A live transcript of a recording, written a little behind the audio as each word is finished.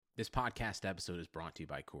This podcast episode is brought to you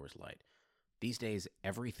by Coors Light. These days,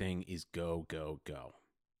 everything is go, go, go.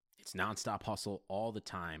 It's nonstop hustle all the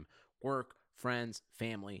time. Work, friends,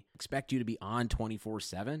 family expect you to be on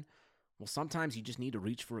 24/7. Well, sometimes you just need to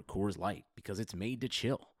reach for a Coors Light because it's made to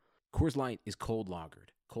chill. Coors Light is cold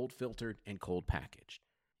lagered, cold filtered, and cold packaged.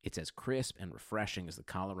 It's as crisp and refreshing as the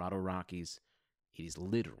Colorado Rockies. It is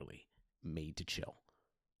literally made to chill.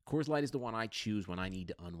 Coors Light is the one I choose when I need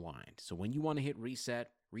to unwind. So when you want to hit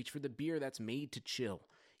reset, reach for the beer that's made to chill.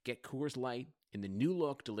 Get Coors Light in the new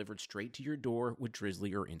look delivered straight to your door with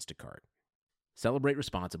Drizzly or Instacart. Celebrate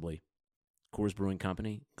responsibly. Coors Brewing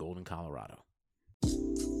Company, Golden, Colorado.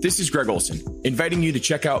 This is Greg Olson, inviting you to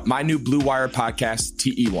check out my new Blue Wire podcast,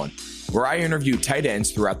 TE1, where I interview tight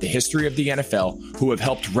ends throughout the history of the NFL who have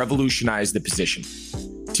helped revolutionize the position.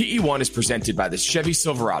 TE1 is presented by the Chevy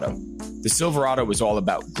Silverado. The Silverado is all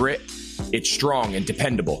about grit. It's strong and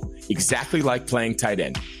dependable, exactly like playing tight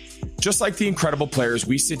end. Just like the incredible players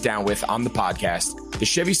we sit down with on the podcast, the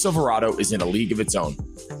Chevy Silverado is in a league of its own.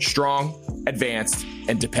 Strong, advanced,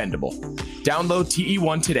 and dependable. Download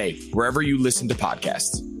TE1 today, wherever you listen to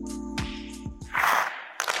podcasts.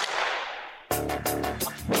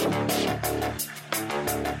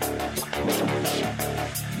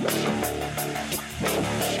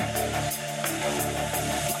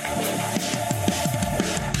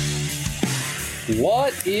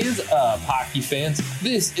 What is up, hockey fans?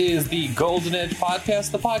 This is the Golden Edge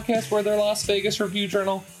Podcast, the podcast where their Las Vegas Review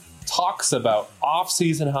Journal talks about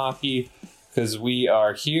off-season hockey, because we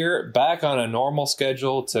are here back on a normal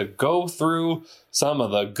schedule to go through some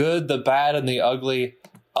of the good, the bad, and the ugly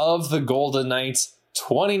of the Golden Knights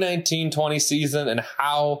 2019-20 season and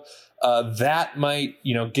how that might,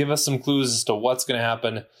 give us some clues as to what's going to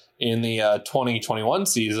happen in the 2021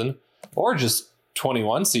 season, or just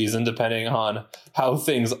 21 season, depending on how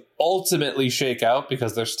things ultimately shake out,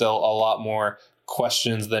 because there's still a lot more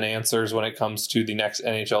questions than answers when it comes to the next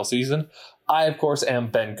NHL season. I, of course,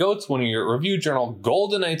 am Ben Goetz, one of your Review Journal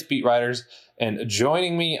Golden Knights beat writers, and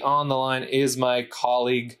joining me on the line is my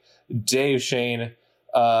colleague, Dave Shane.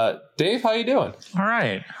 Dave, how you doing? All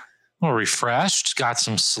right. Well, refreshed, got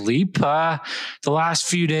some sleep the last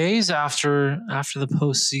few days after the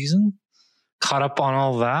postseason. Caught up on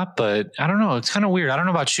all of that, but I don't know. It's kind of weird. I don't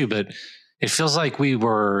know about you, but it feels like we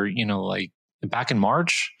were, like back in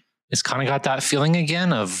March. It's kind of got that feeling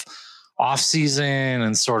again of off season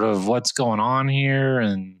and sort of what's going on here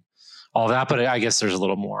and all that. But I guess there's a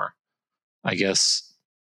little more,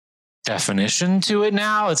 definition to it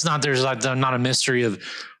now. It's not, there's not a mystery of,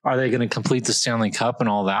 are they going to complete the Stanley Cup and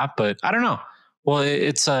all that? But I don't know. Well,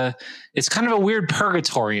 it's kind of a weird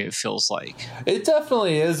purgatory, it feels like. It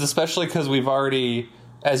definitely is, especially because we've already,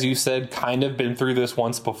 as you said, kind of been through this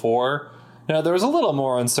once before. Now, there was a little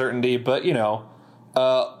more uncertainty, but,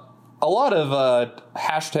 a lot of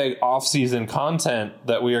hashtag off-season content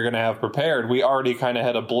that we are going to have prepared, we already kind of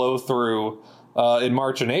had a blow through in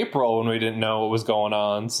March and April when we didn't know what was going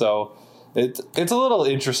on. So it's a little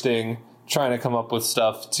interesting trying to come up with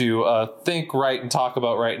stuff to think right and talk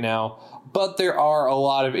about right now. But there are a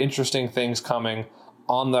lot of interesting things coming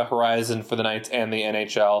on the horizon for the Knights and the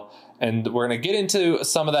NHL. And we're going to get into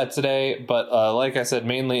some of that today. But like I said,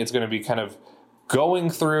 mainly it's going to be kind of going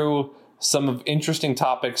through some of interesting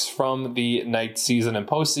topics from the Knights season and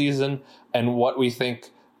postseason and what we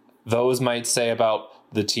think those might say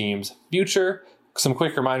about the team's future. Some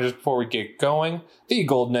quick reminders before we get going. The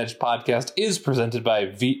Golden Edge podcast is presented by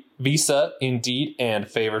Visa, Indeed, and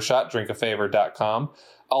FavorShot, drinkafavor.com.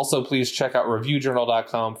 Also, please check out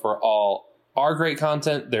reviewjournal.com for all our great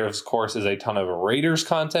content. There, of course, is a ton of Raiders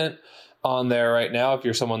content on there right now. If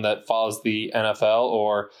you're someone that follows the NFL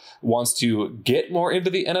or wants to get more into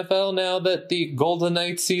the NFL now that the Golden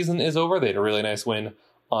Knights season is over, they had a really nice win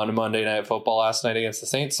on Monday Night Football last night against the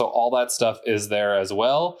Saints. So all that stuff is there as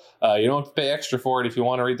well. You don't have to pay extra for it if you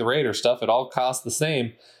want to read the Raiders stuff. It all costs the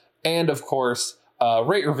same. And, of course,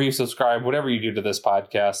 rate, review, subscribe, whatever you do to this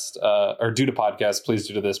podcast, or do to podcasts, please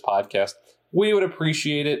do to this podcast. We would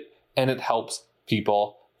appreciate it, and it helps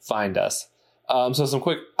people find us. So some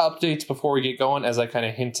quick updates before we get going. As I kind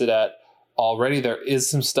of hinted at already, there is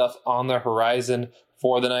some stuff on the horizon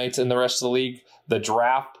for the Knights and the rest of the league. The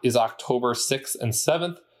draft is October 6th and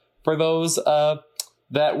 7th. For those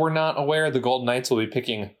that were not aware, the Golden Knights will be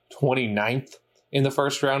picking 29th in the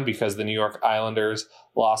first round because the New York Islanders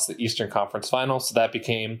lost the Eastern Conference Finals. So that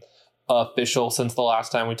became official since the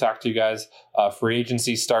last time we talked to you guys. Free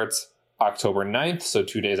agency starts October 9th, so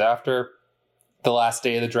 2 days after the last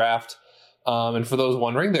day of the draft. And for those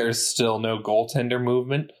wondering, there is still no goaltender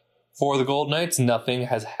movement for the Golden Knights. Nothing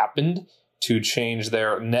has happened to change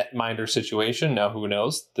their netminder situation. Now, who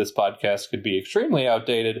knows? This podcast could be extremely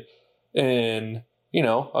outdated in,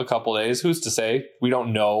 a couple days. Who's to say? We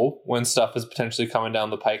don't know when stuff is potentially coming down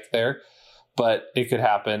the pike there, but it could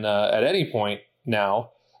happen at any point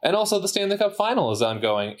now. And also the Stanley Cup final is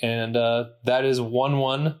ongoing, and that is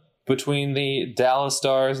 1-1 between the Dallas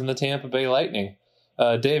Stars and the Tampa Bay Lightning.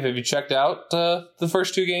 Dave, have you checked out the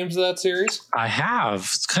first 2 games of that series? I have.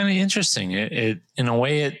 It's kind of interesting. It in a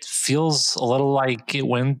way, it feels a little like it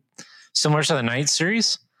went similar to the night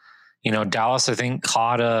series. Dallas, I think,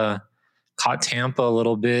 caught Tampa a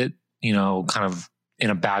little bit, kind of in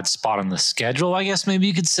a bad spot on the schedule, I guess maybe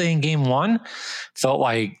you could say, in game 1. Felt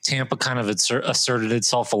like Tampa kind of asserted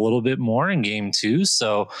itself a little bit more in game 2.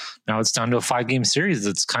 So now it's down to a 5-game series.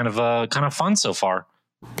 It's kind of fun so far.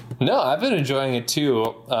 No, I've been enjoying it too.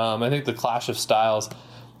 I think the clash of styles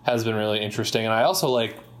has been really interesting. And I also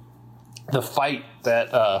like the fight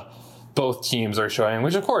that both teams are showing,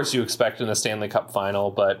 which of course you expect in the Stanley Cup final.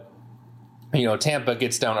 But, Tampa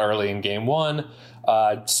gets down early in game 1.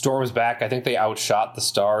 Storms back. I think they outshot the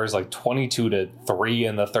Stars like 22-3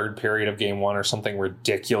 in the third period of game 1 or something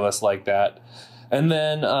ridiculous like that. And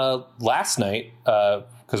then last night,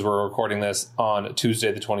 because we're recording this on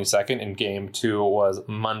Tuesday the 22nd, and game 2 was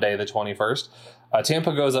Monday the 21st,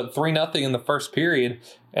 Tampa goes up 3-0 in the first period,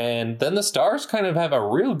 and then the Stars kind of have a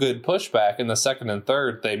real good pushback in the second and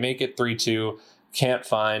third. They make it 3-2, can't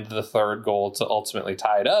find the third goal to ultimately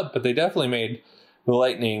tie it up, but they definitely made the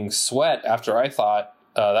Lightning sweat after I thought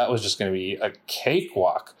that was just going to be a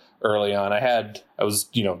cakewalk early on. I was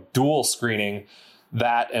dual screening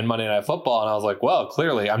that and Monday Night Football, and I was like, well,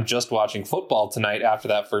 clearly I'm just watching football tonight after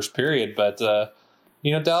that first period. But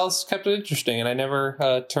Dallas kept it interesting, and I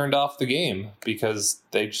never turned off the game because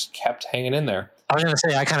they just kept hanging in there. I was going to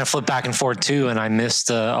say, I kind of flipped back and forth too, and I missed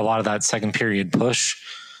a lot of that second period push.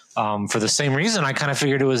 For the same reason, I kind of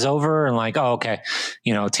figured it was over and like, oh, okay,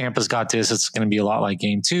 Tampa's got this. It's going to be a lot like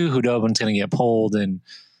game 2. Hudobin's going to get pulled, and,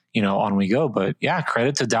 on we go. But yeah,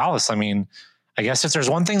 credit to Dallas. I mean, I guess if there's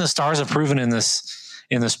one thing the Stars have proven in this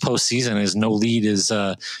postseason is no lead is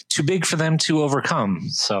too big for them to overcome.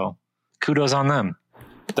 So kudos on them.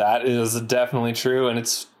 That is definitely true. And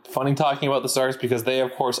it's funny talking about the Stars because they,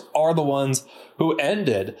 of course, are the ones who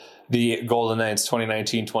ended the Golden Knights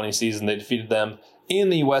 2019-20 season. They defeated them in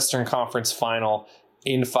the Western Conference final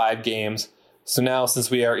in 5 games. So now, since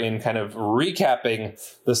we are in kind of recapping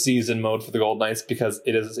the season mode for the Golden Knights, because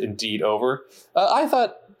it is indeed over, I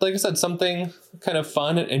thought, like I said, something kind of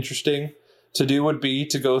fun and interesting to do would be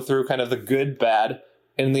to go through kind of the good, bad,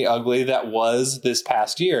 and the ugly that was this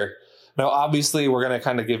past year. Now, obviously, we're going to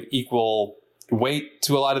kind of give equal weight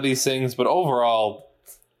to a lot of these things, but overall,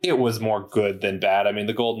 it was more good than bad. I mean,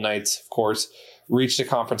 the Golden Knights, of course, reached a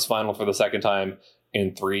conference final for the second time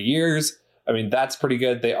in 3 years. I mean, that's pretty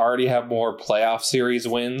good. They already have more playoff series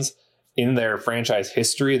wins in their franchise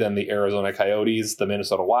history than the Arizona Coyotes, the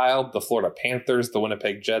Minnesota Wild, the Florida Panthers, the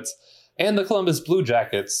Winnipeg Jets, and the Columbus Blue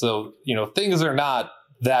Jackets. So, things are not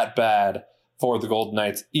that bad for the Golden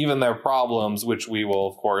Knights. Even their problems, which we will,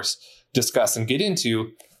 of course, discuss and get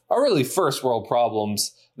into, are really first world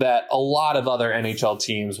problems that a lot of other NHL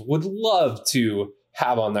teams would love to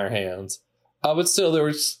have on their hands. But still, there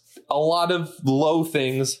was a lot of low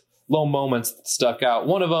moments that stuck out.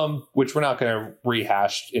 One of them, which we're not going to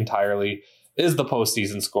rehash entirely, is the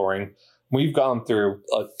postseason scoring. We've gone through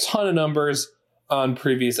a ton of numbers on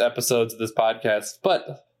previous episodes of this podcast,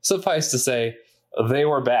 but suffice to say, they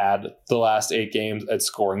were bad the last 8 games at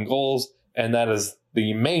scoring goals, and that is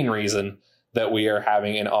the main reason that we are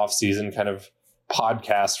having an off-season kind of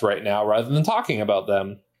podcast right now rather than talking about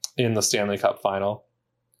them in the Stanley Cup final.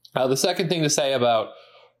 The second thing to say about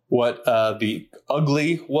what the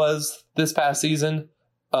ugly was this past season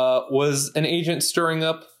was an agent stirring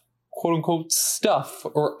up quote-unquote stuff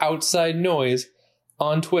or outside noise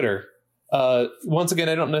on Twitter. Once again,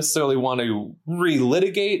 I don't necessarily want to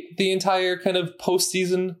relitigate the entire kind of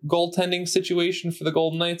postseason goaltending situation for the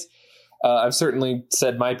Golden Knights. I've certainly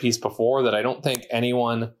said my piece before that I don't think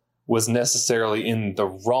anyone was necessarily in the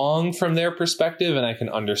wrong from their perspective, and I can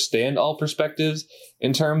understand all perspectives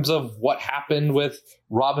in terms of what happened with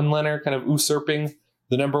Robin Lehner kind of usurping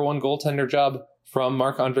the number 1 goaltender job from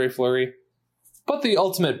Marc-Andre Fleury. But the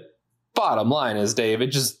ultimate bottom line is, Dave,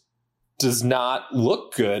 it just does not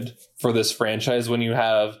look good for this franchise when you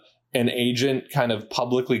have an agent kind of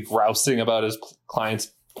publicly grousing about his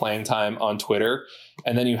client's playing time on Twitter,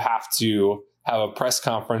 and then you have to have a press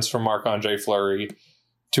conference from Marc-Andre Fleury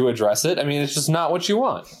to address it. I mean, it's just not what you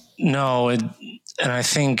want. No, and I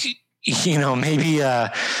think, maybe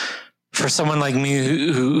for someone like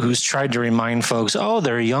me who's tried to remind folks, oh,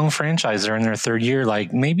 they're a young franchise, they're in their third year,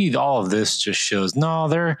 like maybe all of this just shows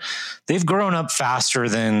no, they've grown up faster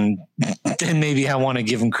than maybe I want to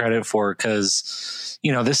give them credit for, because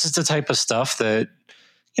this is the type of stuff that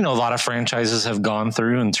a lot of franchises have gone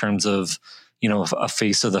through in terms of a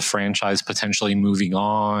face of the franchise potentially moving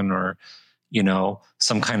on, or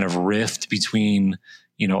some kind of rift between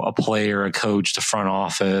a player, a coach, the front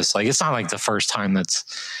office. Like, it's not like the first time that's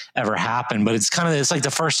ever happened, but it's like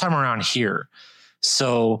the first time around here.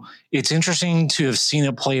 So it's interesting to have seen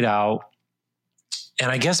it played out.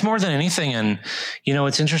 And I guess more than anything, and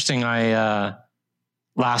it's interesting, I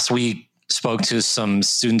last week spoke to some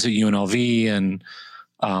students at UNLV and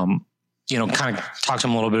kind of talked to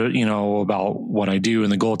them a little bit, about what I do,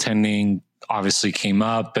 and the goaltending obviously came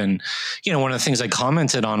up. And, one of the things I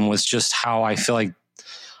commented on was just how I feel like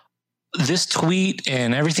this tweet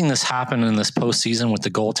and everything that's happened in this postseason with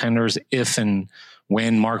the goaltenders, if and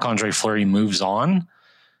when Marc-Andre Fleury moves on,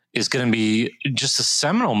 is going to be just a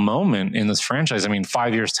seminal moment in this franchise. I mean,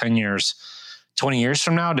 5 years, 10 years, 20 years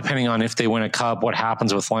from now, depending on if they win a cup, what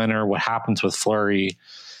happens with Leonard, what happens with Fleury,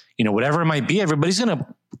 whatever it might be, everybody's going to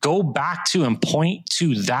go back to and point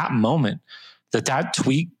to that moment that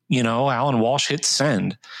tweet, Alan Walsh hit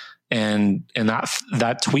send, and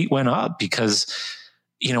that tweet went up because,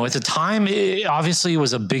 at the time, it obviously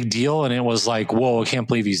was a big deal, and it was like, whoa, I can't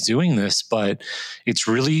believe he's doing this. But it's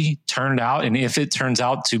really turned out, and if it turns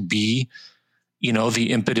out to be,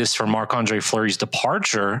 the impetus for Marc-Andre Fleury's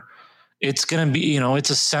departure, it's going to be,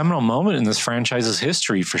 it's a seminal moment in this franchise's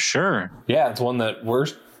history for sure. Yeah, it's one that we're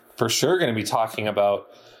for sure going to be talking about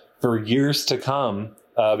for years to come,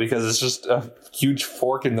 because it's just a huge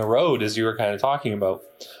fork in the road, as you were kind of talking about.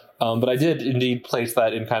 But I did indeed place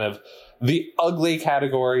that in kind of the ugly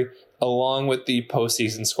category, along with the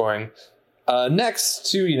postseason scoring.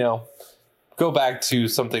 Next to, go back to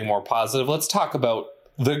something more positive, let's talk about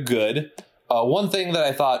the good. One thing that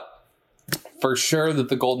I thought for sure that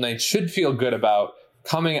the Golden Knights should feel good about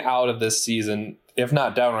coming out of this season, if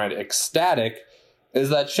not downright ecstatic, is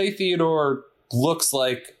that Shea Theodore looks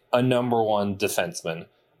like a number one defenseman.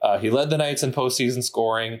 He led the Knights in postseason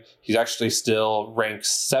scoring. He's actually still ranked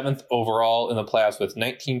 7th overall in the playoffs with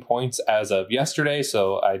 19 points as of yesterday.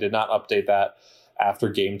 So I did not update that after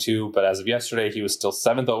game 2, but as of yesterday, he was still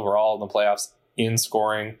 7th overall in the playoffs in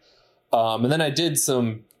scoring. And then I did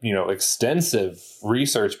some, extensive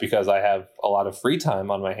research because I have a lot of free time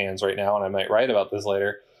on my hands right now, and I might write about this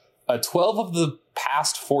later. 12 of the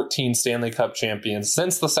past 14 Stanley Cup champions,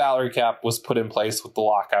 since the salary cap was put in place with the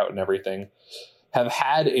lockout and everything, have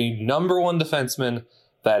had a number one defenseman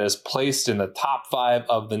that is placed in the top 5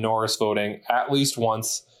 of the Norris voting at least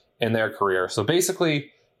once in their career. So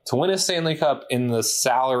basically, to win a Stanley Cup in the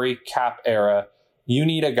salary cap era, you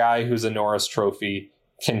need a guy who's a Norris Trophy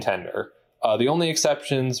contender. The only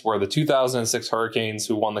exceptions were the 2006 Hurricanes,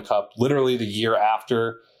 who won the Cup literally the year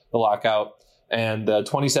after the lockout, and the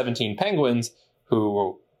 2017 Penguins,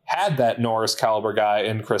 who had that Norris caliber guy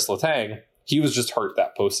in Chris Letang. He was just hurt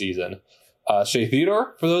that postseason. Shea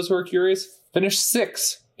Theodore, for those who are curious, finished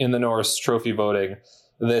 6th in the Norris Trophy voting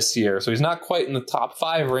this year. So he's not quite in the top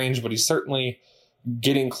 5 range, but he's certainly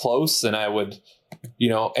getting close. And I would,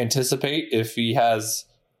 anticipate if he has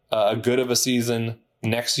a good of a season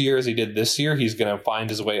next year as he did this year, he's going to find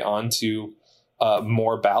his way onto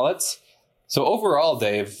more ballots. So overall,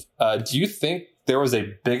 Dave, do you think there was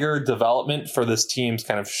a bigger development for this team's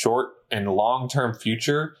kind of short and long-term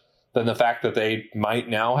future than the fact that they might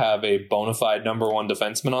now have a bona fide number one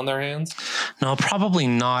defenseman on their hands? No, probably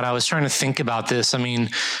not. I was trying to think about this. I mean,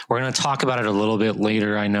 we're going to talk about it a little bit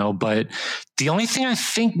later, I know, but the only thing I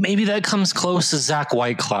think maybe that comes close is Zach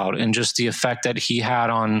Whitecloud and just the effect that he had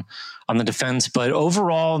on the defense. But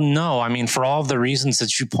overall, no. I mean, for all of the reasons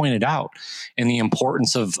that you pointed out and the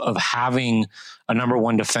importance of having a number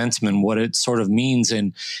one defenseman, what it sort of means.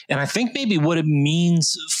 And I think maybe what it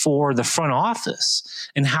means for the front office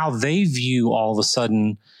and how they view all of a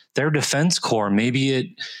sudden their defense core.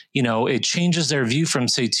 Maybe it changes their view from,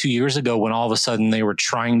 say, 2 years ago when all of a sudden they were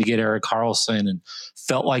trying to get Erik Karlsson and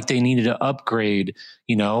felt like they needed to upgrade,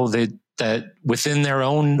 that within their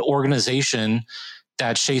own organization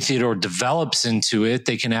that Shea Theodore develops into it,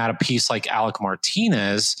 they can add a piece like Alec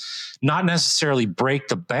Martinez, not necessarily break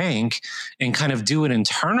the bank and kind of do it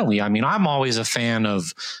internally. I mean, I'm always a fan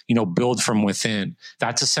of, build from within.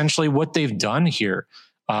 That's essentially what they've done here.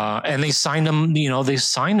 And they signed him,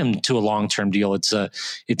 to a long-term deal. It's a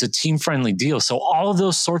team-friendly deal. So all of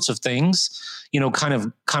those sorts of things, kind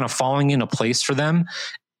of falling into place for them.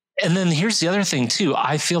 And then here's the other thing too.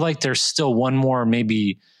 I feel like there's still one more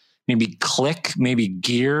maybe click, maybe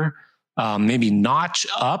gear maybe notch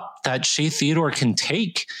up that Shea Theodore can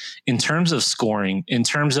take in terms of scoring, in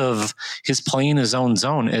terms of his play in his own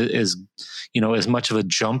zone, as much of a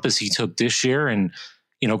jump as he took this year. And,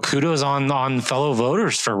 kudos on fellow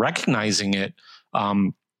voters for recognizing it.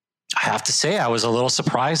 I have to say, I was a little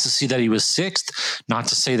surprised to see that he was sixth. Not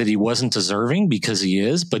to say that he wasn't deserving, because he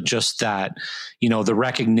is, but just that, the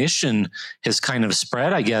recognition has kind of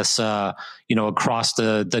spread, I guess, across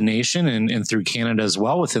the nation and through Canada as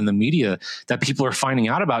well, within the media, that people are finding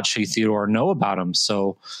out about Shea Theodore, know about him.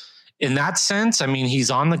 So in that sense, I mean, he's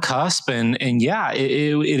on the cusp, and yeah,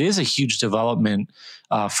 it is a huge development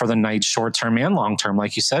for the Knights, short term and long term,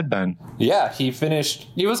 like you said, Ben. Yeah, he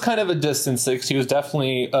was kind of a distant sixth. He was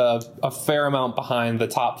definitely a fair amount behind the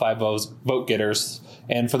top 5 vote getters.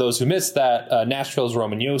 And for those who missed that, Nashville's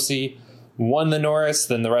Roman Josi won the Norris.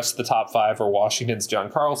 Then the rest of the top 5 were Washington's John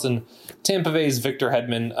Carlson, Tampa Bay's Victor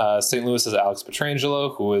Hedman, St. Louis's Alex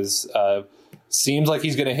Pietrangelo, who is seems like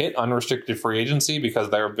he's going to hit unrestricted free agency, because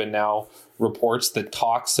there have been now reports that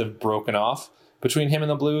talks have broken off between him and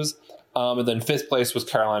the Blues. And then 5th place was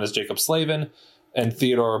Carolina's Jacob Slavin. And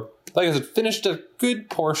Theodore, like I said, finished a good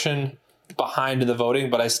portion behind in the voting,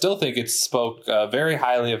 but I still think it spoke very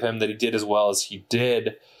highly of him that he did as well as he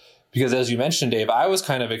did. Because as you mentioned, Dave, I was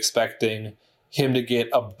kind of expecting him to get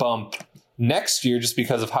a bump next year just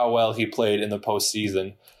because of how well he played in the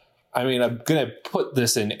postseason. I mean, I'm going to put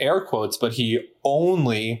this in air quotes, but he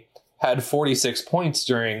only had 46 points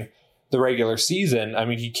during the regular season. I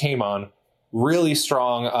mean, he came on really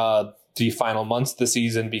strong the final months of the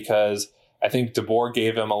season, because I think DeBoer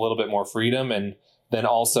gave him a little bit more freedom. And then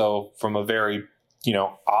also from a very,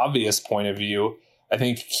 obvious point of view, I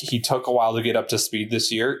think he took a while to get up to speed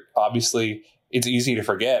this year. Obviously, it's easy to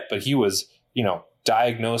forget, but he was,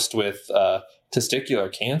 diagnosed with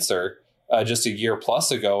testicular cancer just a year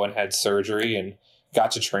plus ago, and had surgery and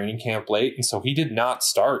got to training camp late. And so he did not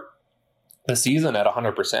start the season at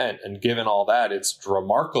 100%. And given all that, it's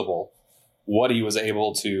remarkable what he was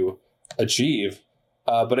able to achieve.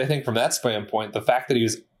 But I think from that standpoint, the fact that he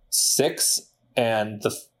was 6 and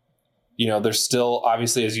there's still,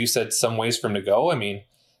 obviously, as you said, some ways for him to go. I mean,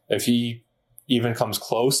 if he even comes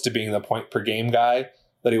close to being the point per game guy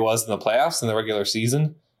that he was in the playoffs in the regular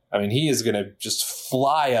season, I mean, he is going to just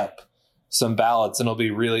fly up some ballots, and it'll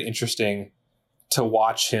be really interesting to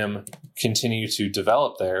watch him continue to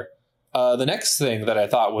develop there. The next thing that I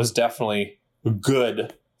thought was definitely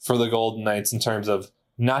good for the Golden Knights in terms of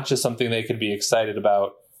not just something they could be excited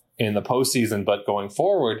about in the postseason, but going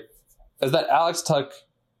forward, is that Alex Tuch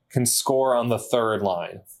can score on the third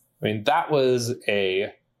line. I mean, that was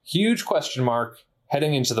a huge question mark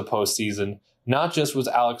heading into the postseason. Not just was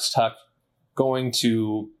Alex Tuch going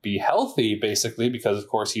to be healthy, basically, because, of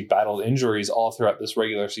course, he battled injuries all throughout this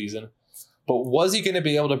regular season, but was he going to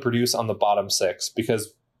be able to produce on the bottom 6?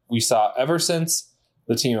 Because we saw ever since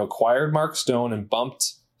the team acquired Mark Stone and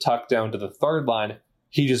bumped Tuch down to the third line,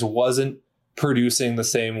 he just wasn't producing the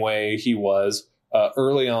same way he was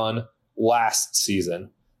early on last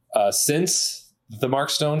season. Since the Mark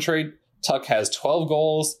Stone trade, Tuch has 12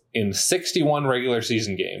 goals in 61 regular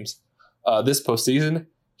season games. This postseason,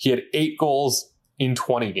 he had 8 goals in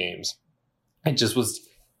 20 games. It just was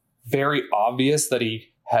very obvious that he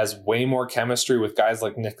has way more chemistry with guys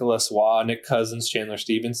like Nicolas Waugh, Nick Cousins, Chandler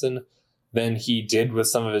Stevenson than he did with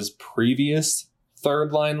some of his previous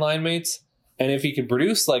third line mates. And if he could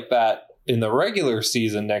produce like that in the regular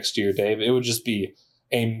season next year, Dave, it would just be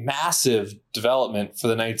a massive development for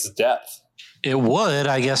the Knights' depth. It would.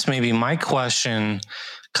 I guess maybe my question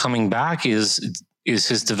coming back is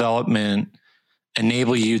his development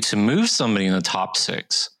enable you to move somebody in the top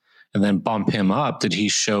 6 and then bump him up? Did he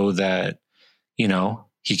show that,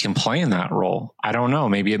 he can play in that role? I don't know.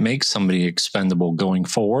 Maybe it makes somebody expendable going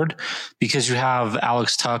forward because you have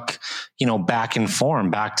Alex Tuch, back in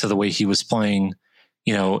form, back to the way he was playing,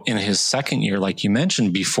 in his second year, like you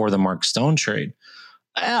mentioned, before the Mark Stone trade.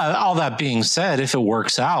 All that being said, if it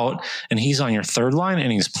works out and he's on your third line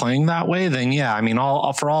and he's playing that way, then yeah, I mean,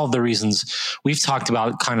 for all of the reasons we've talked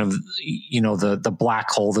about, kind of, the black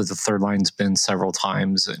hole that the third line's been several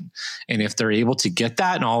times. And if they're able to get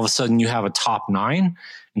that and all of a sudden you have a top 9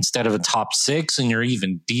 instead of a top 6 and you're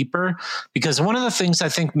even deeper, because one of the things I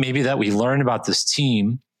think maybe that we learned about this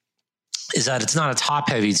team is that it's not a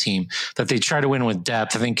top-heavy team, that they try to win with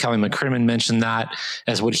depth. I think Kelly McCrimmon mentioned that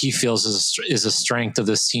as what he feels is a strength of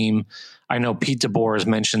this team. I know Pete DeBoer has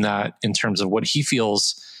mentioned that in terms of what he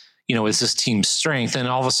feels, is this team's strength. And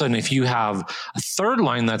all of a sudden, if you have a third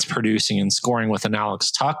line that's producing and scoring with an Alex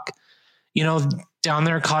Tuch down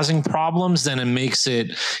there causing problems, then it makes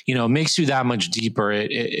it, makes you that much deeper.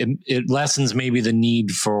 It lessens maybe the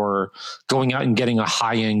need for going out and getting a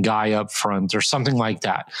high-end guy up front or something like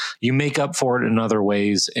that. You make up for it in other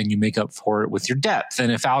ways, and you make up for it with your depth.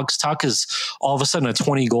 And if Alex Tuch is all of a sudden a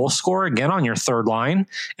 20-goal scorer again on your third line,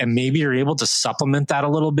 and maybe you're able to supplement that a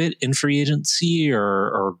little bit in free agency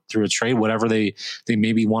or through a trade, whatever they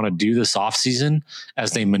maybe want to do this offseason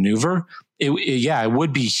as they maneuver, it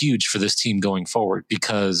would be huge for this team going forward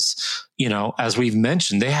because, as we've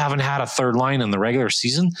mentioned, they haven't had a third line in the regular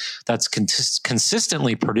season that's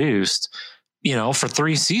consistently produced, for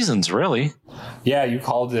 3 seasons, really. Yeah, you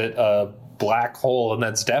called it a black hole, and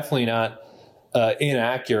that's definitely not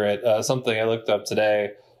inaccurate. Something I looked up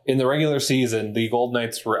today. In the regular season, the Golden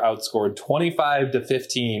Knights were outscored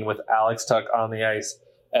 25-15 with Alex Tuch on the ice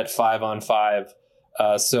at 5-on-5.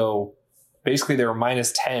 So basically they were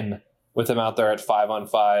minus 10 with him out there at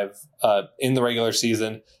 5-on-5 in the regular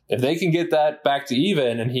season. If they can get that back to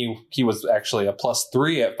even, and he was actually a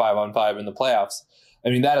 +3 at 5-on-5 in the playoffs, I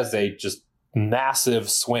mean, that is a just massive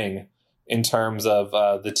swing in terms of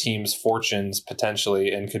the team's fortunes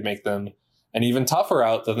potentially, and could make them an even tougher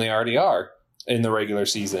out than they already are in the regular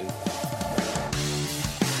season.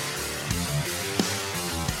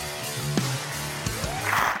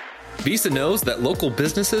 Visa knows that local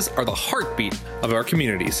businesses are the heartbeat of our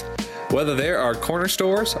communities. Whether they're our corner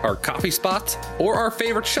stores, our coffee spots, or our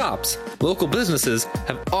favorite shops, local businesses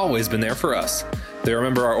have always been there for us. They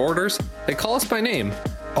remember our orders, they call us by name,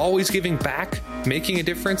 always giving back, making a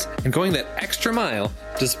difference, and going that extra mile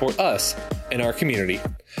to support us and our community.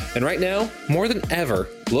 And right now, more than ever,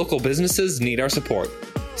 local businesses need our support.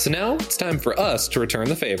 So now it's time for us to return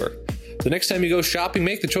the favor. The next time you go shopping,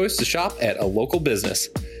 make the choice to shop at a local business.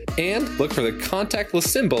 And look for the contactless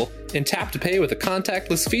symbol and tap to pay with a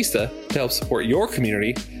contactless Visa to help support your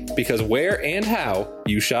community, because where and how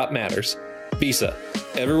you shop matters. Visa,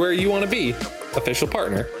 everywhere you want to be, official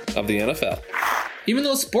partner of the NFL. Even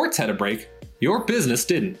though sports had a break, your business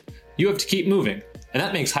didn't. You have to keep moving, and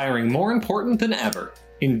that makes hiring more important than ever.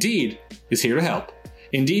 Indeed is here to help.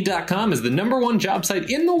 Indeed.com is the #1 job site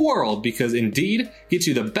in the world because Indeed gets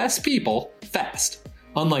you the best people fast.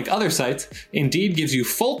 Unlike other sites, Indeed gives you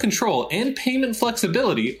full control and payment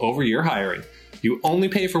flexibility over your hiring. You only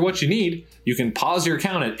pay for what you need, you can pause your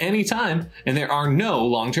account at any time, and there are no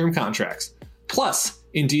long-term contracts. Plus,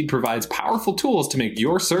 Indeed provides powerful tools to make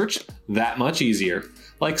your search that much easier,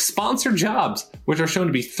 like sponsored jobs, which are shown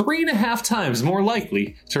to be 3.5 times more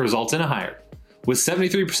likely to result in a hire. With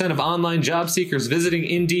 73% of online job seekers visiting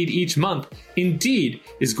Indeed each month, Indeed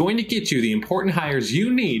is going to get you the important hires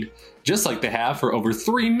you need, just like they have for over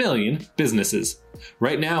 3 million businesses.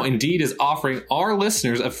 Right now, Indeed is offering our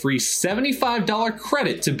listeners a free $75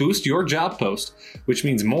 credit to boost your job post, which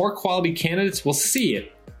means more quality candidates will see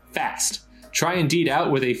it fast. Try Indeed out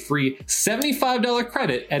with a free $75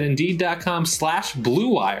 credit at Indeed.com/Blue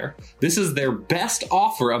Wire. This is their best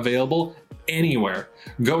offer available anywhere.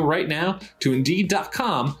 Go right now to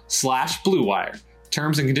Indeed.com/Blue Wire.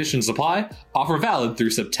 Terms and conditions apply. Offer valid through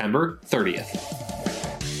September 30th.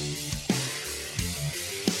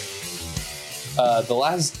 The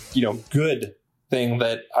last, good thing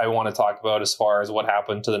that I want to talk about as far as what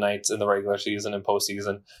happened to the Knights in the regular season and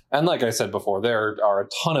postseason, and like I said before, there are a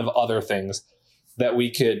ton of other things that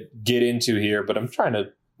we could get into here, but I'm trying to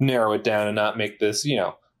narrow it down and not make this,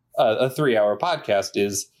 a 3-hour podcast,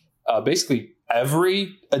 is basically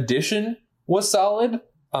every addition was solid.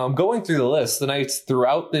 Going through the list, the Knights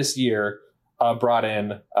throughout this year brought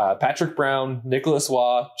in Patrick Brown, Nicholas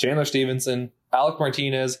Waugh, Chandler Stevenson, Alec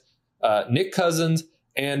Martinez, Nick Cousins,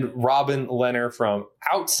 and Robin Lehner from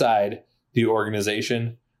outside the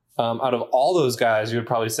organization. Out of all those guys, you would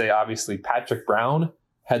probably say, obviously, Patrick Brown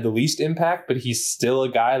had the least impact, but he's still a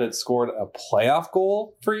guy that scored a playoff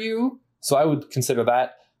goal for you. So I would consider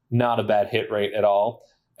that not a bad hit rate at all.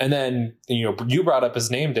 And then, you brought up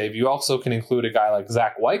his name, Dave. You also can include a guy like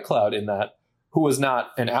Zach Whitecloud in that, who was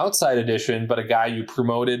not an outside addition, but a guy you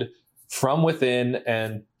promoted from within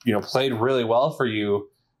and, played really well for you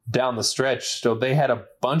down the stretch. So they had a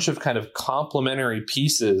bunch of kind of complementary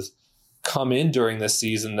pieces come in during this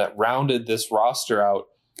season that rounded this roster out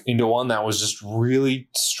into one that was just really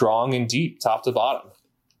strong and deep, top to bottom.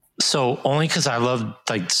 So only because I love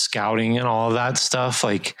scouting and all of that stuff,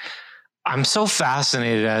 I'm so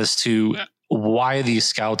fascinated as to why these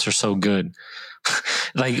scouts are so good.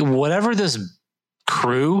 Whatever this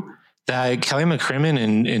crew that Kelly McCrimmon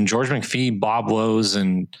and George McPhee, Bob Lowe's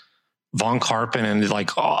and Von Karpen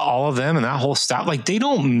and all of them and that whole staff, they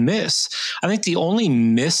don't miss. I think the only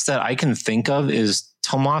miss that I can think of is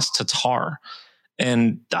Tomas Tatar.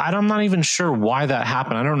 And I'm not even sure why that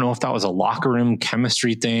happened. I don't know if that was a locker room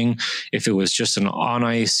chemistry thing, if it was just an on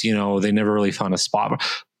ice, they never really found a spot.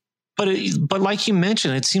 But like you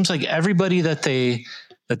mentioned, it seems like everybody that they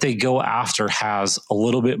go after has a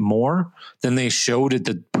little bit more than they showed at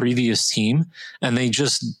the previous team. And they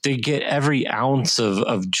get every ounce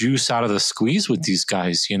of juice out of the squeeze with these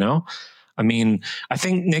guys, I mean, I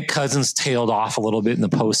think Nick Cousins tailed off a little bit in the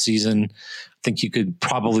postseason. I think you could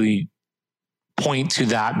probably point to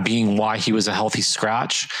that being why he was a healthy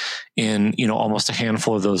scratch in, almost a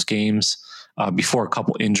handful of those games before a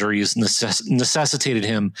couple injuries necessitated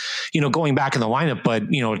him, going back in the lineup. But,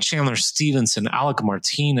 Chandler Stevenson, Alec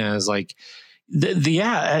Martinez, like,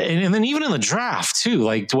 and then even in the draft too,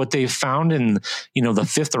 like what they found in, the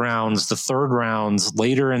fifth rounds, the third rounds,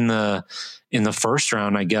 later in the first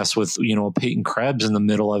round, I guess, with, Peyton Krebs in the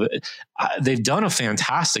middle of it, they've done a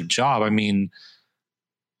fantastic job. I mean,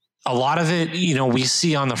 a lot of it, we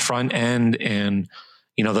see on the front end, and,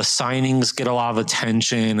 the signings get a lot of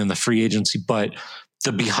attention and the free agency, but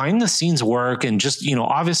the behind the scenes work and just,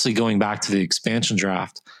 obviously going back to the expansion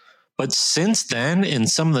draft. But since then, in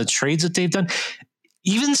some of the trades that they've done,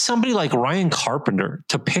 even somebody like Ryan Carpenter,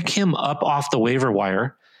 to pick him up off the waiver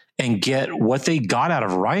wire and get what they got out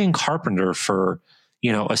of Ryan Carpenter for,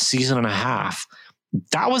 a season and a half,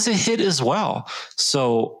 that was a hit as well.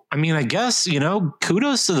 So, I mean, I guess,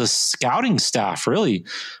 kudos to the scouting staff really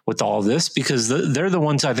with all of this, because they're the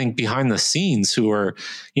ones, I think, behind the scenes who are,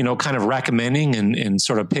 kind of recommending and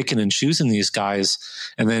sort of picking and choosing these guys.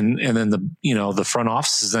 And then the front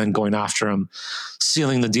office is then going after them,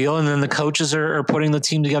 sealing the deal. And then the coaches are putting the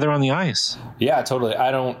team together on the ice. Yeah, totally.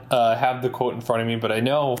 I don't have the quote in front of me, but I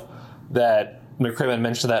know that McCrimmon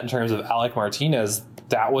mentioned that in terms of Alec Martinez.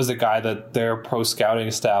 That was a guy that their pro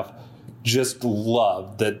scouting staff just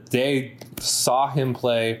loved, that they saw him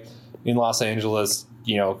play in Los Angeles,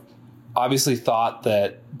 obviously thought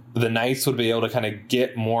that the Knights would be able to kind of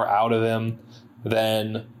get more out of him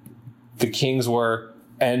than the Kings were.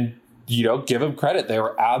 And, give him credit. They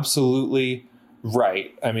were absolutely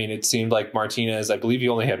right. I mean, it seemed like Martinez, I believe he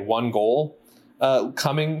only had one goal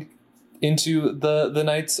coming into the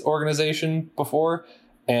Knights organization before.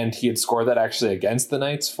 And he had scored that actually against the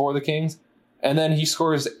Knights for the Kings. And then he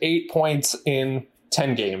scores 8 points in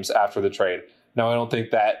 10 games after the trade. Now, I don't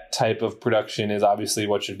think that type of production is obviously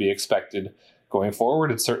what should be expected going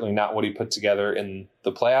forward. It's certainly not what he put together in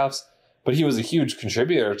the playoffs. But he was a huge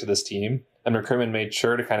contributor to this team. And McCrimmon made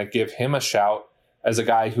sure to kind of give him a shout as a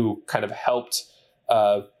guy who kind of helped,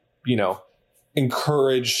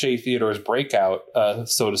 encourage Shea Theodore's breakout,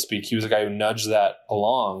 so to speak. He was a guy who nudged that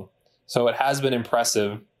along. So it has been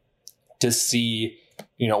impressive to see,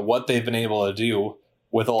 what they've been able to do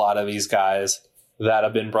with a lot of these guys that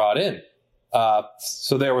have been brought in.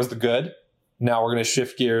 So there was the good. Now we're going to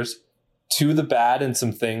shift gears to the bad and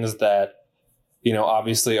some things that,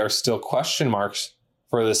 obviously are still question marks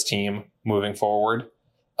for this team moving forward.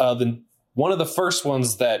 One of the first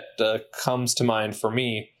ones that comes to mind for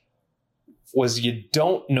me was you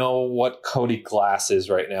don't know what Cody Glass is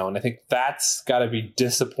right now. And I think that's got to be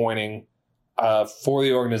disappointing for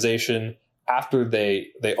the organization. After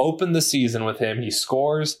they opened the season with him, he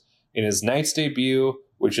scores in his Knights debut,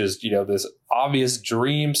 which is, this obvious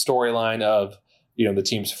dream storyline of, the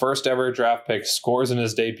team's first ever draft pick scores in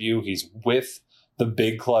his debut. He's with the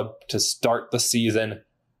big club to start the season.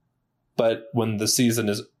 But when the season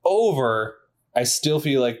is over, I still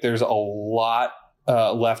feel like there's a lot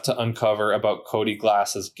left to uncover about Cody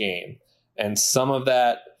Glass's game. And some of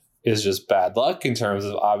that is just bad luck in terms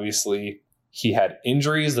of, obviously, he had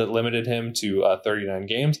injuries that limited him to 39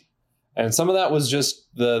 games. And some of that was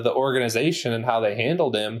just the organization and how they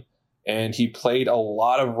handled him. And he played a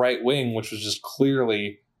lot of right wing, which was just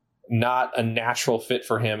clearly not a natural fit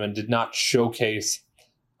for him and did not showcase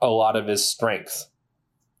a lot of his strengths.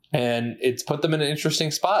 And it's put them in an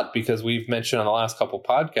interesting spot, because we've mentioned on the last couple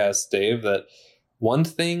podcasts, Dave, that one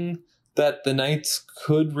thing that the Knights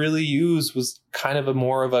could really use was kind of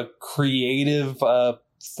more of a creative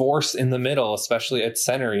force in the middle, especially at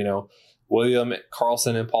center. William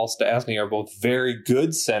Karlsson and Paul Stastny are both very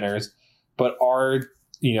good centers, but are,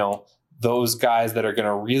 those guys that are going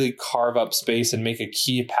to really carve up space and make a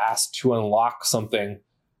key pass to unlock something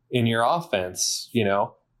in your offense.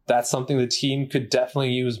 That's something the team could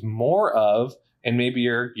definitely use more of. And maybe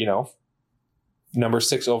your, number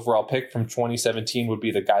 6 overall pick from 2017 would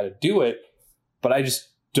be the guy to do it. But I just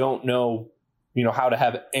don't know, how to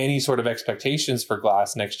have any sort of expectations for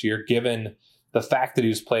Glass next year, given the fact that he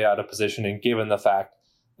was played out of position and given the fact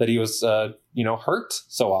that he was, hurt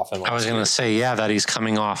so often. I was going to say, that he's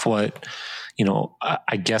coming off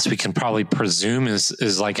I guess we can probably presume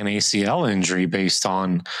is like an ACL injury based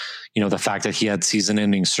on, the fact that he had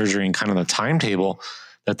season-ending surgery and kind of the timetable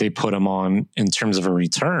that they put him on in terms of a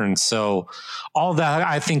return. So all that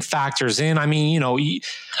I think factors in. I mean,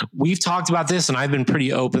 we've talked about this and I've been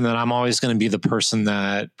pretty open that I'm always going to be the person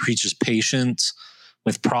that preaches patience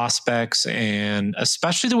with prospects, and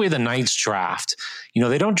especially the way the Knights draft.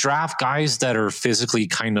 They don't draft guys that are physically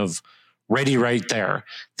kind of ready right there.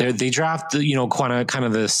 They draft, kind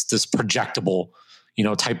of this projectable,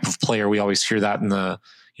 type of player. We always hear that in the,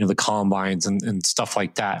 the combines and stuff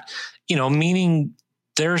like that, meaning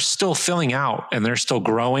they're still filling out and they're still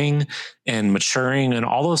growing and maturing and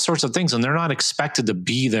all those sorts of things. And they're not expected to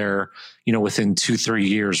be there, within 2-3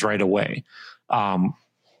 years right away. I'm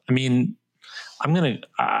going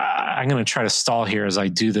to try to stall here as I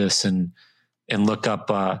do this and look up,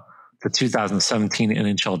 the 2017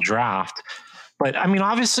 NHL draft. But I mean,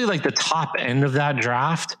 obviously like the top end of that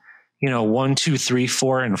draft, 1, 2, 3,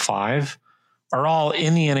 4, and 5 are all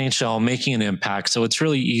in the NHL making an impact. So it's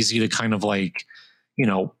really easy to kind of like,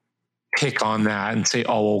 pick on that and say,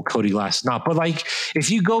 oh, well, Cody Glass is not. But like, if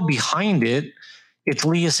you go behind it, it's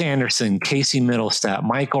Elias Anderson, Casey Middlestat,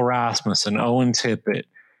 Michael Rasmussen, Owen Tippett,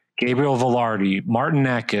 Gabriel Velarde, Martin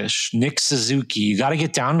Necas, Nick Suzuki. You got to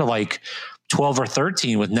get down to like 12 or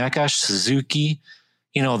 13 with Necas, Suzuki,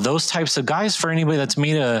 those types of guys for anybody that's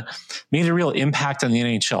made a real impact on the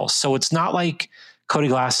NHL. So it's not like Cody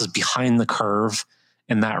Glass is behind the curve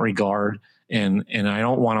in that regard. And I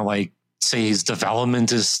don't want to like say his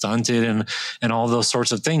development is stunted and all those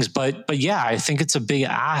sorts of things. But yeah, I think it's a big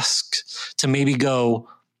ask to maybe go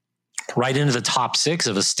right into the top 6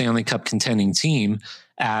 of a Stanley Cup contending team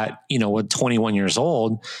at, 21 years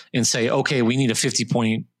old and say, okay, we need a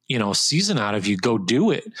 50-point, season out of you, go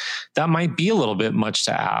do it. That might be a little bit much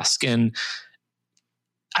to ask. And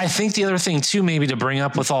I think the other thing too, maybe to bring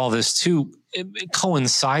up with all this too,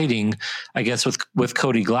 coinciding, I guess, with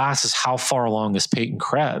Cody Glass is how far along is Peyton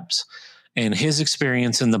Krebs and his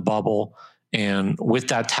experience in the bubble and with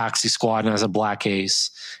that taxi squad and as a Black Ace,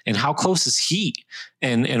 and how close is he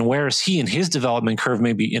and where is he in his development curve,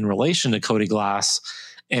 maybe in relation to Cody Glass.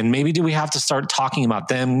 And maybe do we have to start talking about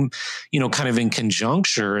them, kind of in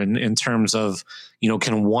conjuncture in terms of,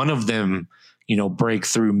 can one of them, break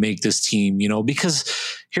through, make this team, because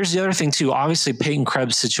here's the other thing too. Obviously Peyton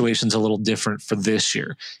Krebs' situation is a little different for this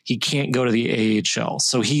year. He can't go to the AHL.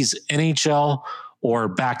 So he's NHL or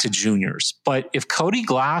back to juniors. But if Cody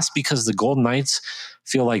Glass, because the Golden Knights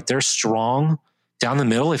feel like they're strong down the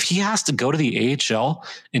middle, if he has to go to the AHL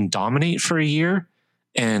and dominate for a year,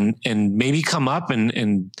 and maybe come up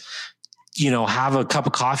and have a cup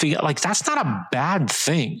of coffee, like that's not a bad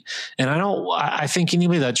thing. And I think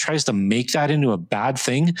anybody that tries to make that into a bad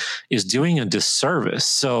thing is doing a disservice.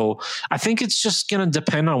 So I think it's just going to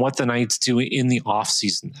depend on what the Knights do in the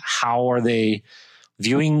offseason. How are they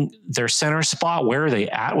viewing their center spot? Where are they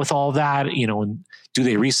at with all that? Do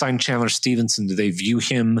they re-sign Chandler Stevenson? Do they view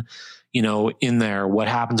him in there? What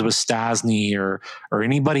happens with Stasny or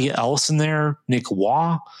anybody else in there? Nick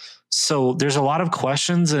Waugh? So there's a lot of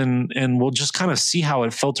questions and we'll just kind of see how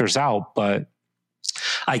it filters out. But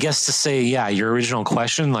I guess to say, yeah, your original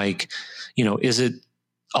question, like, is it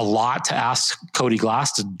a lot to ask Cody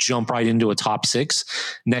Glass to jump right into a top 6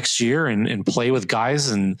 next year and play with guys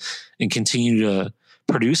and continue to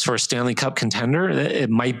produce for a Stanley Cup contender? It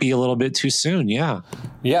might be a little bit too soon. Yeah.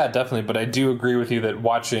 Yeah, definitely. But I do agree with you that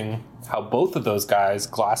watching how both of those guys,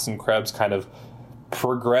 Glass and Krebs, kind of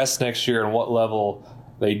progress next year and what level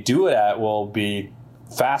they do it at will be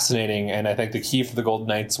fascinating. And I think the key for the Golden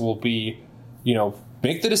Knights will be,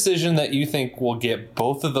 make the decision that you think will get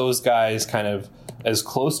both of those guys kind of as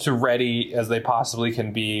close to ready as they possibly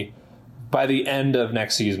can be by the end of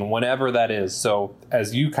next season, whenever that is. So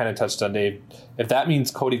as you kind of touched on, Dave, if that means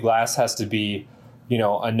Cody Glass has to be,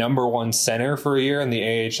 a number 1 center for a year in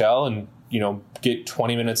the AHL and, get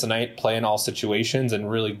 20 minutes a night, play in all situations and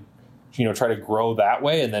really, try to grow that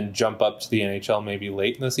way and then jump up to the NHL maybe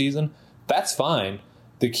late in the season, that's fine.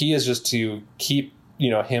 The key is just to keep,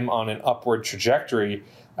 him on an upward trajectory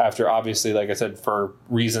after, obviously, like I said, for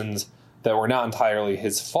reasons that were not entirely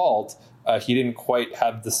his fault, he didn't quite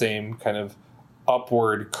have the same kind of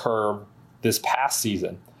upward curve this past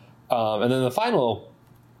season. And then the final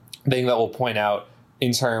thing that we'll point out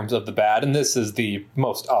in terms of the bad, and this is the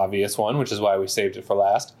most obvious one, which is why we saved it for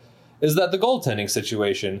last, is that the goaltending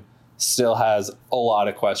situation still has a lot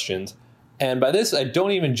of questions. And by this, I don't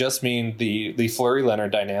even just mean the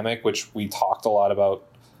Fleury-Leonard dynamic, which we talked a lot about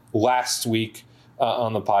last week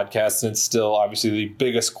on the podcast, and it's still obviously the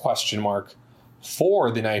biggest question mark for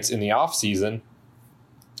the Knights in the offseason.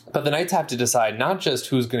 But the Knights have to decide not just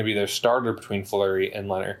who's going to be their starter between Fleury and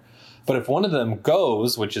Leonard, but if one of them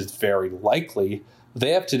goes, which is very likely,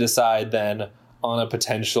 they have to decide then on a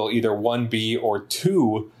potential either 1B or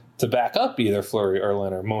 2 to back up either Fleury or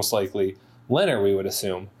Leonard. Most likely Leonard, we would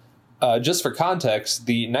assume. Just for context,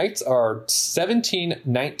 the Knights are 17,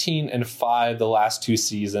 19, and 5 the last 2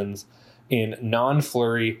 seasons in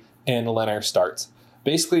non-Fleury and Leonard starts.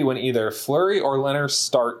 Basically, when either Fleury or Leonard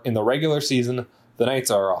start in the regular season, the Knights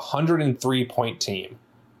are a 103-point team.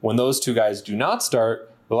 When those two guys do not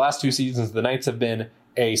start, the last 2 seasons, the Knights have been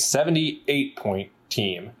a 78-point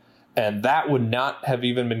team. And that would not have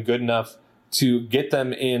even been good enough to get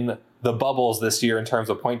them in the bubbles this year in terms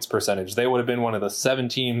of points percentage. They would have been one of the 7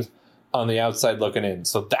 teams on the outside looking in.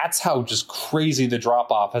 So that's how just crazy the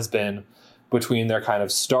drop-off has been between their kind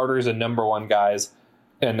of starters and number 1 guys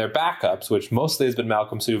and their backups, which mostly has been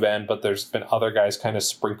Malcolm Subban, but there's been other guys kind of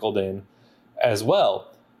sprinkled in as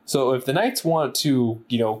well. So if the Knights want to,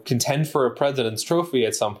 contend for a President's Trophy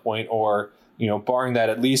at some point, or, barring that,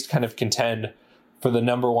 at least kind of contend for the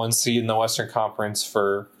number 1 seed in the Western Conference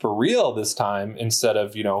for real this time, instead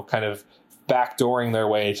of, kind of backdooring their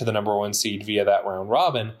way to the number 1 seed via that round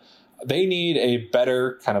robin, they need a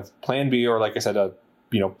better kind of plan B, or like I said,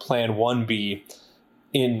 plan 1B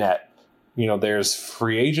in net. There's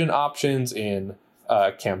free agent options in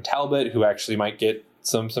Cam Talbot, who actually might get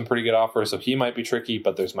some pretty good offers, so he might be tricky,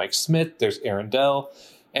 but there's Mike Smith, there's Aaron Dell,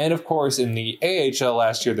 and of course in the AHL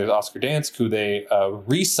last year, there's Oscar Dansk, who they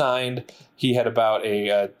re-signed. He had about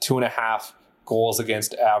a 2.5 goals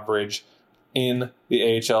against average in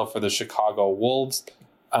the AHL for the Chicago Wolves.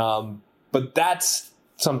 But that's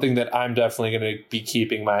something that I'm definitely going to be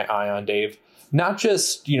keeping my eye on, Dave. Not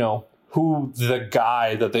just, who the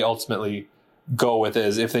guy that they ultimately go with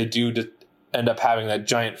is, if they do end up having that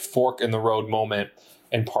giant fork in the road moment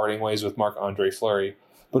and parting ways with Marc-Andre Fleury,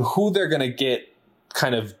 but who they're going to get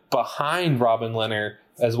kind of behind Robin Leonard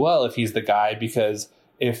as well, if he's the guy, because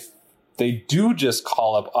if they do just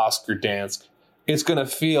call up Oscar Dansk, it's going to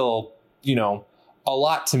feel, a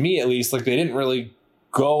lot, to me at least, like they didn't really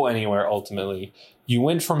go anywhere ultimately. You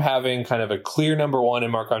went from having kind of a clear number 1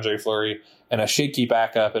 in Marc-Andre Fleury and a shaky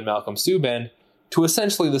backup in Malcolm Subban to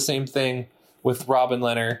essentially the same thing with Robin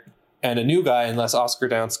Leonard and a new guy, unless Oscar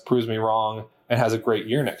Dansk proves me wrong and has a great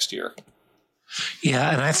year next year.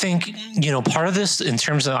 Yeah, and I think, part of this, in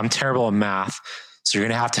terms of, I'm terrible at math, so you're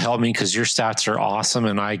going to have to help me because your stats are awesome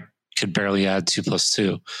and I could barely add 2 +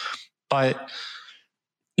 2. But,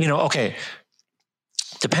 okay,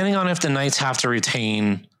 depending on if the Knights have to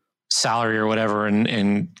retain salary or whatever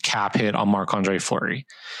and cap hit on Marc-Andre Fleury.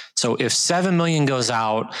 So if $7 million goes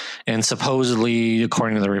out, and supposedly,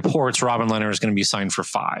 according to the reports, Robin Leonard is going to be signed for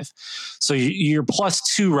 $5 million. So you're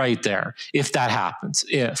 +2 right there, if that happens.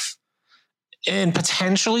 And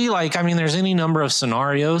potentially, there's any number of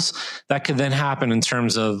scenarios that could then happen in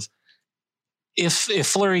terms of if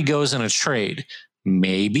Fleury goes in a trade,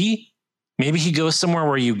 maybe he goes somewhere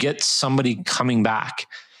where you get somebody coming back,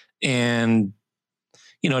 and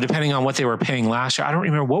depending on what they were paying last year, I don't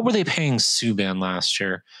remember, what were they paying Subban last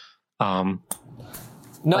year? Not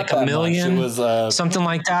like $1 million, it was something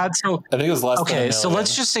like that. So I think it was less. Okay, so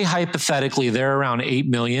let's just say hypothetically they're around $8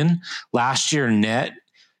 million last year net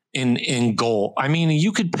in goal. I mean,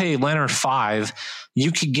 you could pay Leonard $5 million.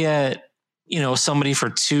 You could get somebody for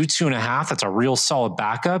 2.5. That's a real solid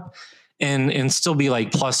backup, and still be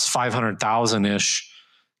like plus 500,000 ish.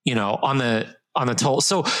 On the total.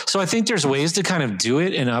 So I think there's ways to kind of do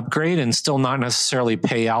it and upgrade and still not necessarily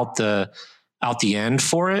pay out the end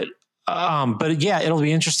for it. But yeah, it'll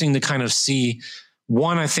be interesting to kind of see,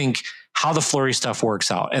 one, I think, how the Fleury stuff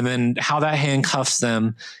works out, and then how that handcuffs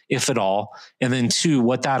them, if at all. And then 2,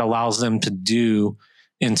 what that allows them to do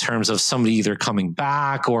in terms of somebody either coming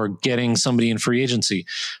back or getting somebody in free agency,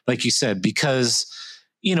 like you said, because,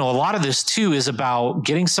 a lot of this too is about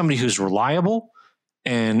getting somebody who's reliable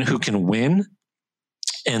and who can win,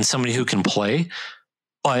 and somebody who can play,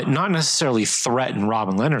 but not necessarily threaten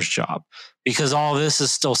Robin Leonard's job, because all this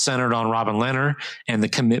is still centered on Robin Leonard and the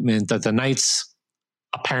commitment that the Knights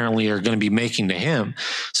apparently are going to be making to him.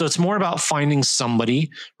 So it's more about finding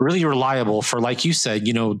somebody really reliable for, like you said,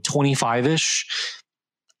 25-ish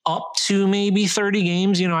up to maybe 30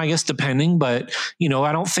 games, I guess depending, but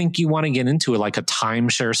I don't think you want to get into it like a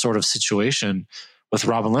timeshare sort of situation with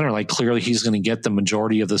Robin Leonard. Like, clearly he's going to get the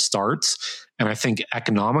majority of the starts. And I think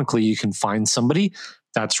economically you can find somebody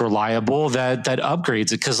that's reliable, that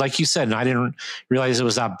upgrades it. Because like you said, and I didn't realize it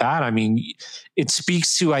was that bad. I mean, it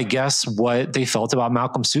speaks to, I guess, what they felt about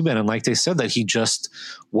Malcolm Subban. And like they said, that he just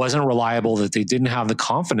wasn't reliable, that they didn't have the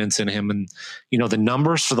confidence in him. And, the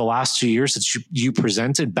numbers for the last 2 years that you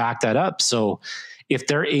presented back that up. So if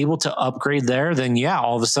they're able to upgrade there, then yeah,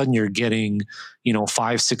 all of a sudden you're getting,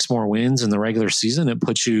 5-6 more wins in the regular season. It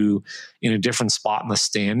puts you in a different spot in the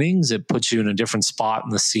standings. It puts you in a different spot in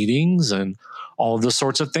the seedings and all of those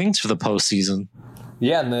sorts of things for the postseason.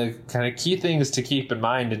 Yeah, and the kind of key things to keep in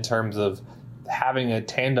mind in terms of having a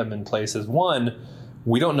tandem in place is, one,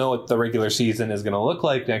 we don't know what the regular season is going to look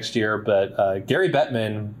like next year, but Gary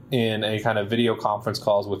Bettman, in a kind of video conference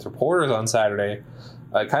calls with reporters on Saturday,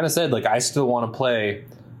 kind of said, like, I still want to play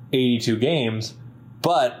 82 games,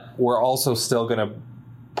 but we're also still going to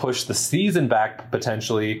push the season back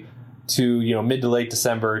potentially to, mid to late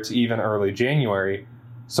December to even early January.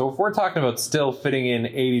 So if we're talking about still fitting in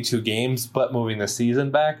 82 games but moving the season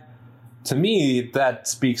back, to me, that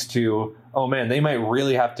speaks to, oh man, they might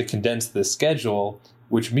really have to condense this schedule,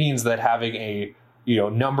 which means that having a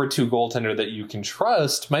number 2 goaltender that you can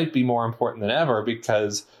trust might be more important than ever,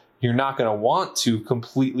 because you're not going to want to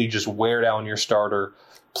completely just wear down your starter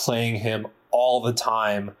playing him all the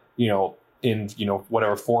time, in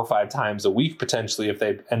whatever 4 or 5 times a week potentially. If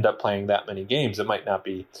they end up playing that many games, it might not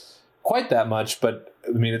be quite that much, but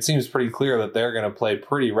I mean, it seems pretty clear that they're going to play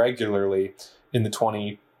pretty regularly in the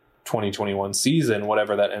 2021 season,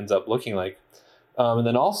 whatever that ends up looking like. And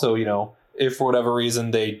then also, if for whatever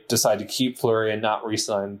reason they decide to keep Fleury and not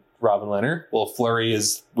re-sign Robin Lehner, well, Fleury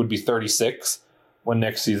would be 36 when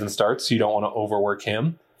next season starts, so you don't want to overwork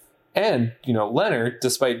him. And, Lehner,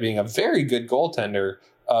 despite being a very good goaltender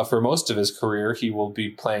for most of his career, he will be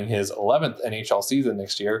playing his 11th NHL season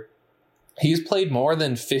next year. He's played more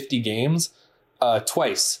than 50 games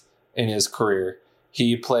twice in his career.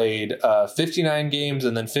 He played 59 games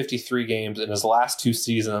and then 53 games in his last 2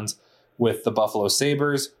 seasons with the Buffalo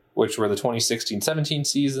Sabres, which were the 2016-17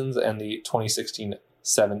 seasons and the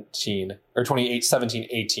 2016-17 or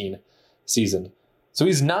 2017-18 season. So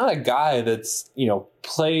he's not a guy that's,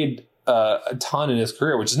 played a ton in his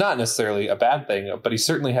career, which is not necessarily a bad thing, but he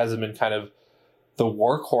certainly hasn't been kind of the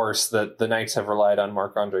workhorse that the Knights have relied on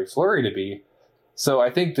Marc-Andre Fleury to be. So I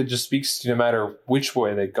think that just speaks to, no matter which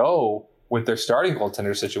way they go with their starting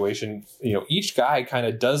goaltender situation, each guy kind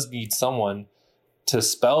of does need someone to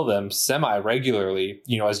spell them semi-regularly,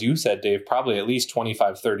 as you said, Dave, probably at least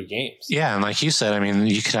 25, 30 games. Yeah, and like you said, I mean,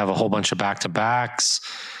 you could have a whole bunch of back-to-backs.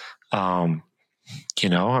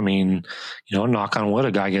 Knock on wood,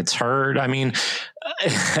 a guy gets hurt. I mean,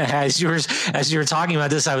 as you were talking about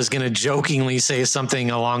this, I was going to jokingly say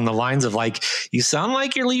something along the lines of, like, you sound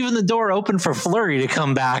like you're leaving the door open for Fleury to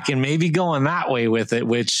come back and maybe going that way with it,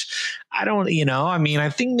 which I don't, I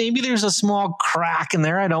think maybe there's a small crack in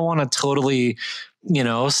there. I don't want to totally,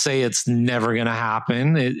 say it's never going to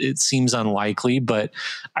happen. It seems unlikely, but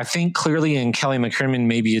I think clearly, and Kelly McCrimmon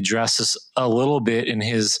maybe addresses a little bit in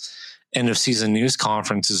his end of season news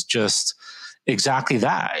conference, is just exactly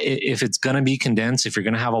that. If it's going to be condensed, if you're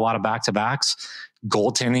going to have a lot of back-to-backs,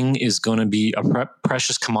 goaltending is going to be a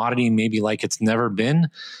precious commodity, maybe like it's never been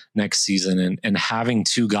next season. And having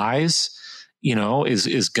 2 guys,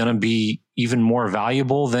 is going to be even more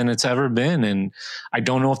valuable than it's ever been. And I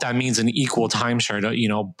don't know if that means an equal timeshare,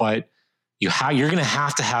 but you're going to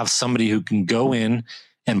have somebody who can go in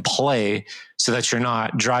and play so that you're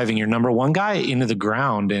not driving your number 1 guy into the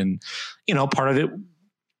ground. And, part of it,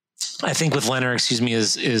 I think with Lehner,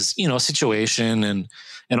 is, situation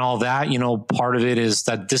and all that, part of it is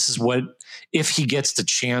that this is what, if he gets the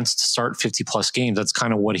chance to start 50 plus games, that's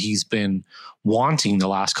kind of what he's been wanting the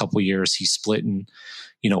last couple of years. He split in,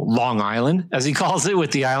 Long Island, as he calls it,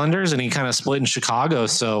 with the Islanders, and he kind of split in Chicago.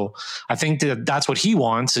 So I think that's what he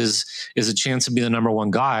wants is a chance to be the number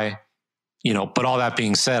 1 guy. But all that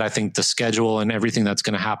being said, I think the schedule and everything that's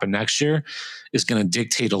going to happen next year is going to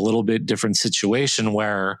dictate a little bit different situation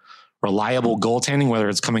where reliable goaltending, whether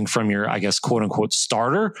it's coming from your, I guess, quote unquote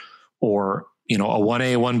starter or, a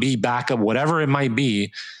 1A, 1B backup, whatever it might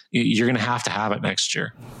be, you're going to have it next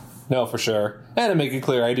year. No, for sure. And to make it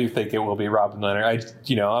clear, I do think it will be Robin Lehner.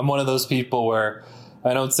 I'm one of those people where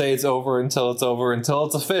I don't say it's over until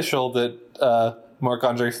it's official that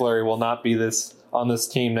Marc-Andre Fleury will not be on this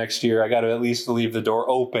team next year. I got to at least leave the door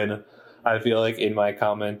open, I feel like, in my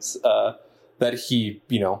comments, that he,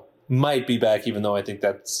 might be back, even though I think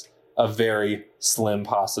that's a very slim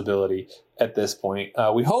possibility at this point.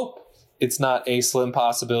 We hope it's not a slim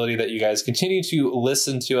possibility that you guys continue to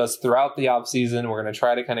listen to us throughout the offseason. We're going to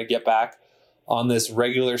try to kind of get back on this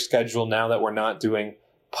regular schedule now that we're not doing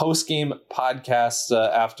post-game podcasts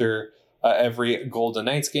after every Golden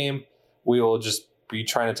Knights game. We will just be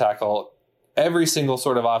trying to tackle every single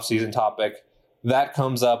sort of off-season topic that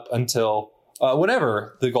comes up until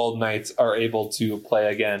whenever the Golden Knights are able to play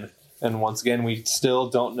again. And once again, we still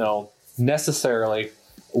don't know necessarily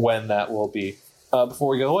when that will be. Before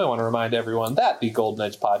we go away, I want to remind everyone that the Golden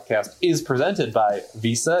Edge podcast is presented by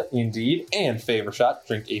Visa, Indeed, and FavorShot,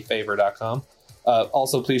 drinkafavor.com.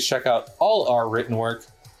 Also, please check out all our written work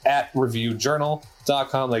at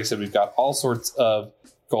reviewjournal.com. Like I said, we've got all sorts of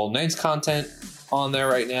Golden Knights content on there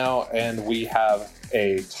right now, and we have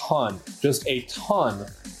a ton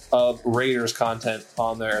of Raiders content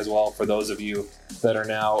on there as well for those of you that are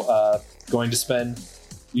now going to spend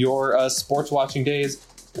your sports watching days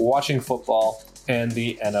watching football and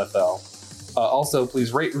the NFL. Also,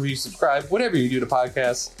 please rate, review, subscribe, whatever you do to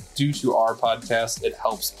podcasts. Due to our podcast, it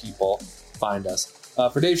helps people find us.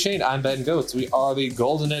 For Dave Shane, I'm Ben Goetz. We are the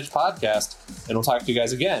Golden Edge Podcast, and we'll talk to you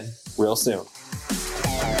guys again real soon.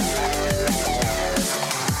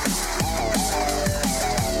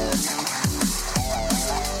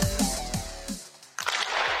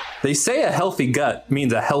 They say a healthy gut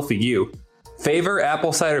means a healthy you. Favor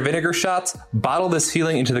apple cider vinegar shots bottle this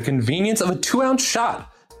feeling into the convenience of a 2-ounce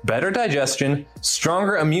shot. Better digestion,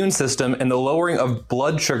 stronger immune system, and the lowering of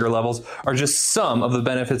blood sugar levels are just some of the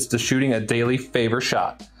benefits to shooting a daily Favor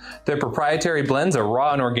shot. Their proprietary blends are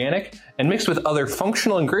raw and organic and mixed with other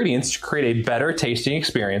functional ingredients to create a better tasting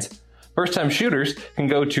experience. First-time shooters can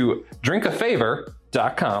go to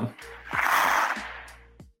drinkafavor.com.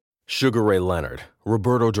 Sugar Ray Leonard,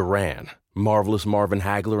 Roberto Duran, Marvelous Marvin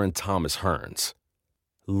Hagler, and Thomas Hearns.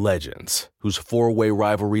 Legends, whose four-way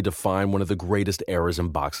rivalry defined one of the greatest eras in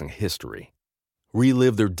boxing history.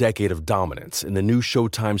 Relive their decade of dominance in the new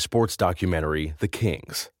Showtime sports documentary, The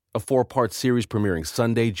Kings, a 4-part series premiering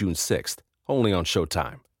Sunday, June 6th, only on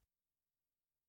Showtime.